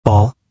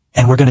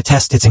and we're going to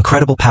test its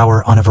incredible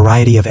power on a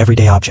variety of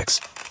everyday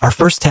objects. Our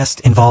first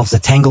test involves a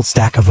tangled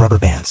stack of rubber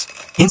bands.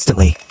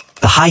 Instantly,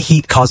 the high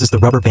heat causes the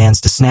rubber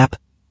bands to snap,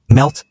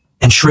 melt,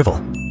 and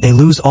shrivel. They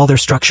lose all their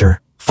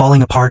structure,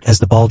 falling apart as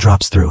the ball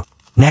drops through.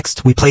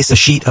 Next, we place a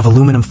sheet of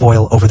aluminum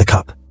foil over the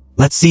cup.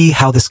 Let's see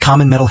how this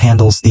common metal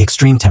handles the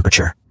extreme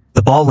temperature.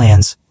 The ball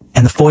lands,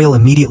 and the foil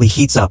immediately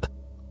heats up,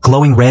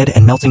 glowing red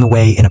and melting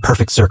away in a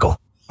perfect circle.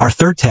 Our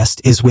third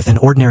test is with an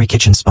ordinary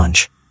kitchen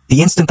sponge.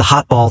 The instant the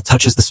hot ball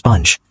touches the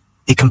sponge,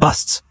 it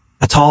combusts.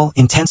 A tall,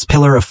 intense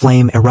pillar of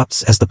flame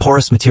erupts as the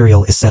porous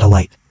material is set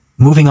alight.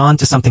 Moving on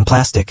to something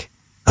plastic,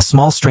 a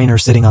small strainer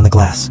sitting on the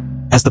glass.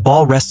 As the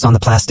ball rests on the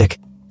plastic,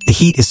 the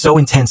heat is so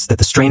intense that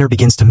the strainer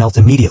begins to melt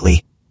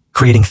immediately,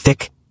 creating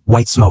thick,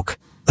 white smoke.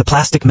 The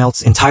plastic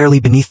melts entirely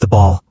beneath the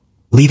ball,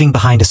 leaving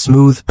behind a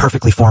smooth,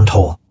 perfectly formed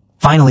hole.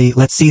 Finally,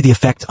 let's see the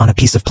effect on a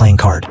piece of playing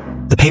card.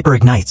 The paper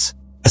ignites.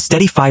 A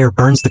steady fire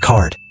burns the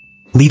card,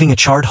 leaving a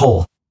charred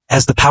hole,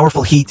 as the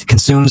powerful heat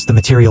consumes the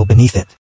material beneath it.